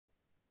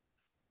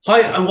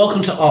Hi, and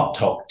welcome to Art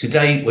Talk.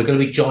 Today, we're going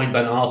to be joined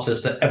by an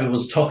artist that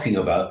everyone's talking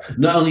about.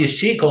 Not only is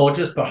she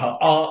gorgeous, but her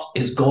art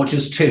is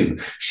gorgeous too.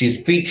 She's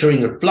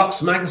featuring in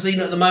Flux magazine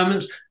at the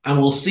moment,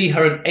 and we'll see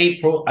her in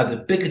April at the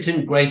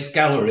BickertonGrace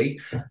Gallery,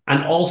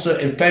 and also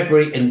in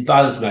February in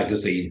Vouz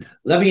magazine.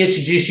 Let me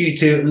introduce you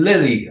to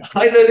Lili.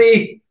 Hi,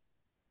 Lili.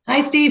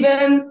 Hi,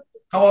 Stephen.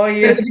 How are So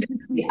you? good to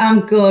see you.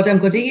 I'm good. I'm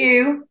good. Are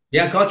you?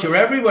 Yeah, God, you're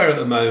everywhere at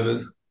the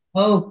moment.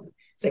 Oh,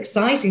 it's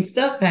exciting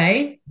stuff,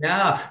 eh?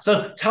 Yeah.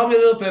 So tell me a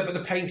little bit about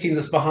the painting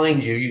that's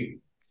behind you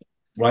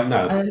right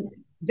now. Um,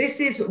 this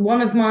is one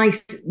of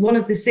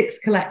the six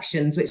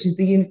collections, which is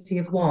the Unity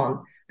of One,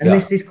 and Yeah.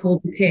 this is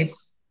called the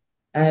Kiss,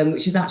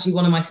 which is actually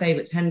one of my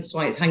favourites. Hence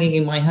why it's hanging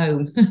in my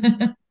home.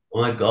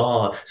 Oh my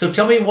God. So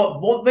tell me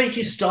what made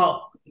you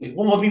start,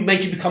 what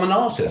made you become an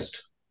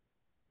artist?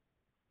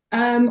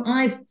 um,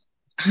 I've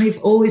I've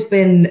always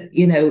been,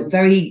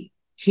 very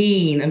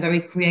keen and very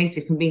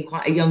creative from being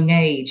quite a young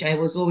age. I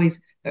was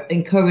always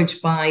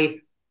encouraged by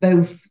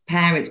both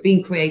parents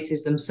being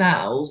creatives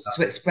themselves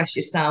to express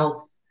yourself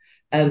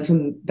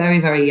from very,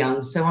 very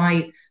young. So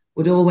I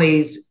would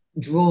always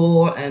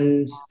draw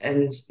and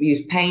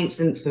use paints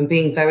and from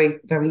being very,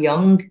 very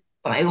young.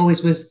 But I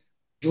always was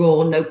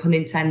drawn, no pun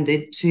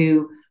intended,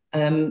 to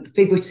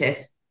figurative,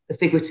 the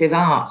figurative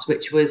arts,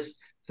 which was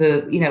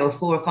for a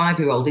 4 or 5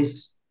 year old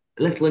is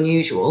a little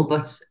unusual,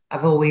 but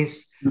I've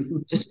always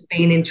just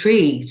been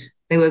intrigued.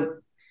 They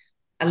were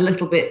a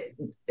little bit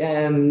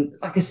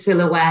like a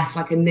silhouette,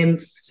 like a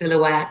nymph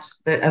silhouette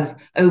that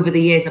have over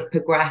the years have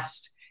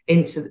progressed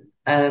into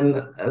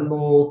a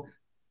more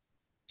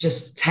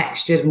just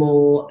textured,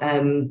 more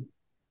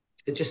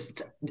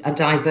just a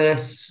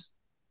diverse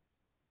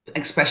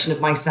expression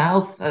of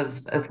myself,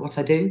 of what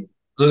I do.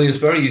 Lily, it's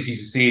very easy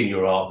to see in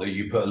your art that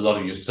you put a lot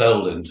of your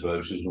soul into it,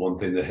 which is one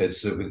thing that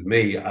hits it with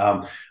me.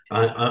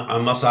 I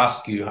must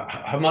ask you,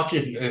 how much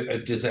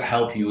does it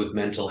help you with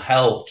mental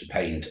health to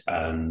paint?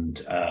 And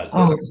does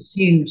Oh,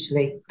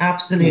 hugely, it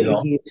absolutely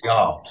help huge. the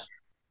art?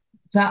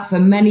 That for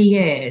many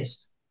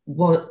years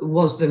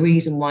was the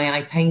reason why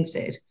I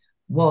painted,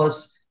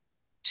 was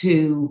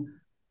to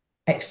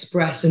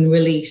express and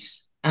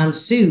release and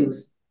soothe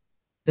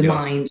the Yeah.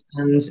 mind.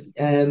 And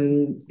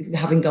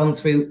having gone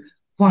through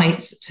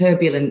quite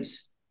turbulent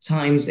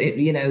times,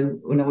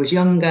 when I was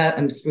younger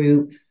and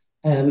through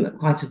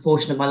quite a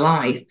portion of my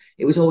life,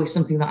 it was always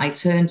something that I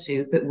turned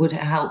to that would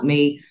help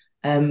me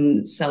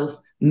self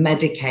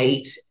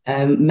medicate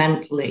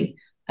mentally.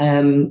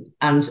 And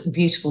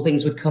beautiful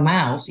things would come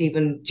out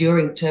even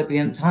during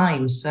turbulent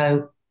times.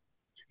 So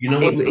You know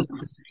what? it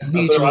was I've got to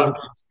hugely. ask,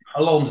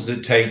 how long does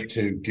it take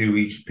to do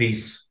each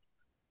piece?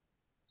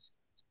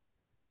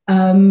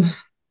 Um,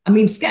 I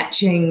mean,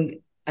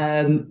 sketching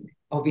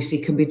obviously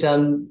can be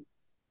done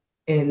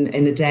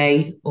in a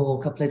day or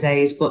a couple of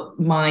days, but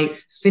my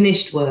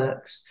finished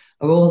works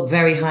are all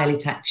very highly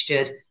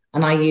textured,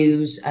 and I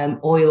use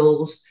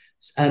oils,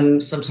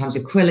 sometimes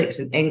acrylics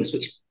and inks,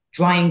 which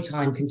drying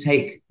time can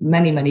take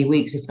many, many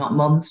weeks, if not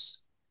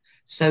months.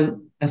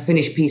 So a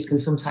finished piece can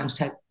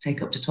sometimes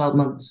take up to 12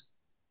 months.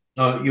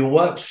 Your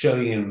work's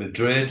showing in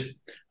Madrid,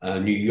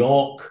 New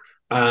York,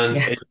 and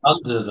Yeah. in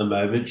London at the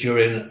moment. You're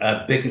in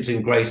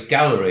BickertonGrace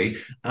Gallery,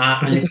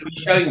 and you're going to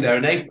be showing there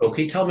in April.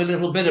 Can you tell me a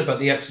little bit about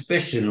the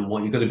exhibition and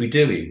what you're going to be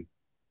doing?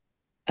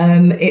 I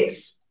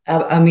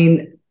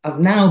mean, I've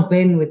now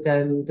been with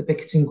the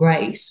Bickerton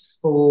Grace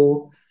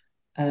for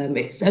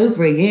it's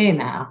over a year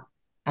now,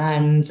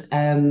 and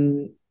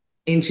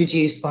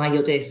introduced by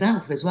your dear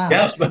self as well.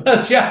 Yeah,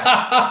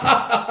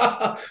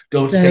 yeah.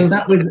 Don't So take.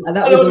 that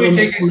I was don't be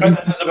taking credit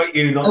about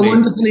you, not a me.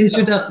 wonderful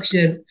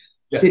introduction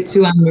Yeah.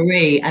 to Anne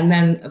Marie, and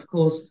then of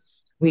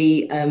course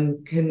we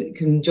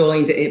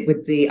conjoined it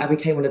with the. I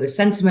became one of the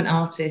sentiment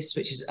artists,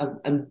 which is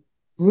a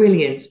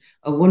brilliant,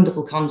 a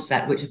wonderful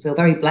concept, which I feel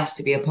very blessed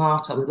to be a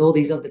part of with all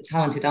these other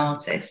talented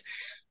artists.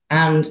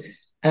 And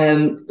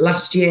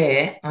last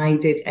year, I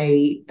did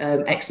a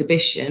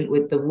exhibition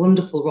with the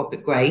wonderful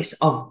Robert Grace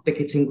of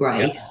Bickerton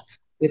Yeah, Grace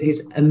with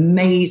his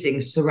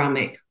amazing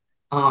ceramic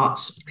art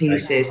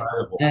pieces.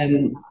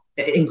 incredible.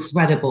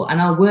 Incredible, and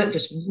our work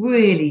just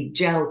really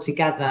gelled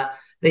together.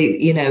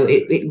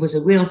 It was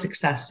a real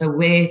success. So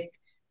we're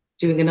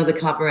doing another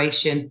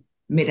collaboration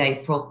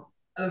mid-April.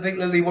 And I think,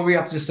 Lily, what we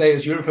have to say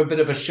is you're in for a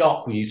bit of a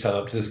shock when you turn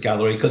up to this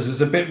gallery because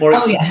it's a bit more Oh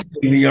exciting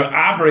yeah. than your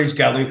average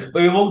gallery,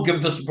 but we won't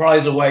give the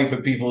surprise away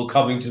for people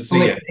coming to Oh,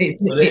 see it.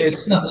 it's But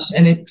it's such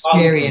an fun.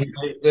 experience.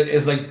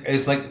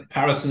 It's like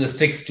Paris in the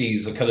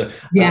 '60s. A kind of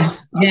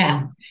Yes,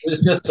 yeah,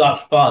 it's just such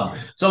fun.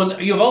 So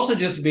you've also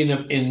just been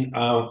in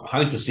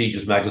highly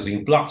prestigious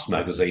magazine, Flux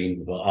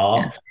magazine for yeah.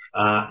 art,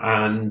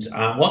 and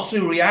what's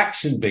the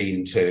reaction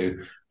been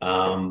to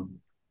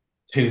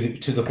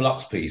the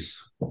Flux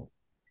piece?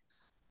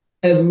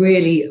 A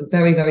really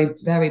very, very,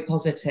 very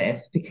positive,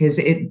 because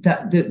it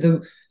that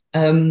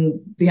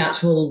the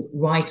actual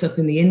write up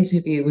in the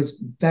interview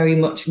was very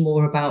much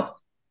more about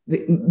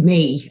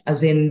me,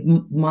 as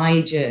in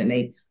my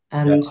journey Yeah.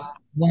 and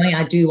why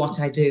I do what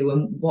I do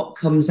and what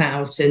comes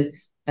out.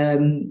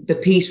 And the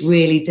piece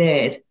really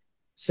did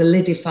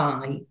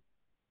solidify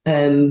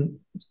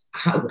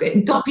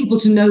got people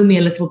to know me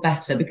a little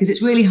better, because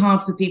it's really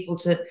hard for people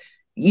to,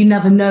 you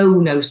never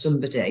know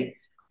somebody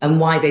and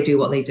why they do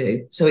what they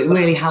do. So it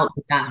really helped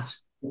with that.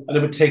 And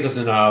it would take us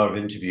an hour of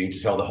interviewing to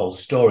tell the whole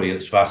story.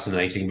 It's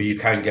fascinating, but you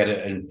can get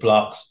it in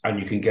Flux and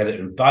you can get it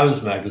in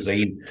Vouz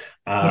magazine.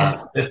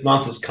 Yes. This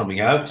month it's coming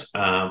out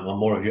on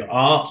More of Your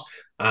Art,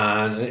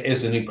 and it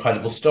is an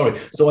incredible story.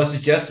 So I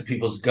suggest to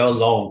people to go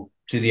along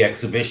to the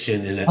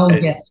exhibition.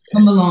 Yes,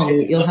 come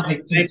along. You'll have a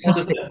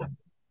fantastic time.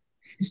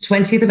 It's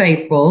 20th of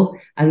April,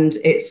 and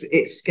it's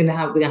we're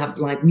gonna have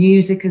live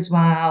music as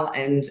well,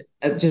 and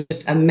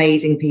just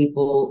amazing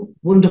people,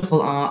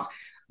 wonderful art.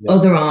 Yeah.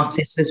 Other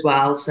artists as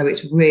well, so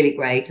it's really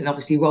great. And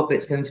obviously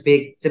Robert's going to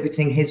be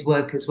exhibiting his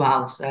work as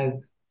well. So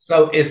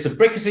it's the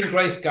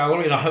BickertonGrace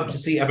Gallery, and I hope to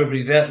see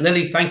everybody there.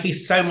 Lily, thank you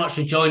so much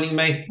for joining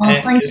me.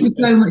 Thank you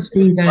so much,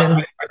 Stephen.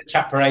 I could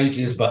chat for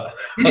ages, but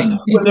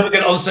we'll never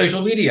get on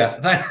social media.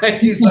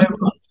 Thank you so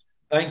much.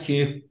 Thank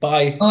you.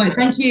 Bye. All right,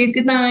 thank you.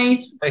 Good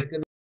night. Good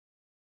night.